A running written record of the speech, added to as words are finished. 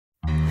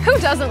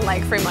doesn't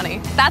like free money?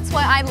 That's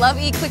why I love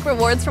eClick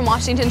Rewards from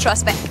Washington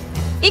Trust Bank.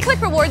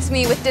 eClick rewards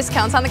me with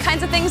discounts on the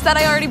kinds of things that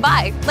I already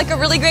buy, like a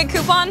really great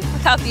coupon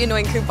without the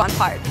annoying coupon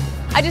part.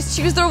 I just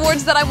choose the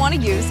rewards that I want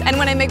to use, and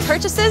when I make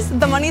purchases,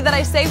 the money that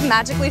I save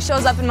magically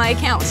shows up in my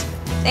account.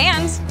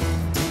 And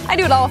I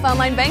do it all with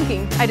online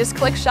banking. I just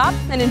click shop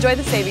and enjoy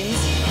the savings.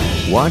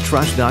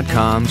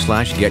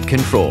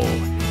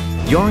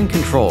 WaTrust.com/getcontrol. You're in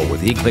control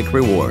with eClick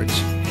Rewards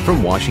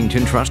from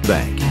Washington Trust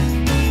Bank.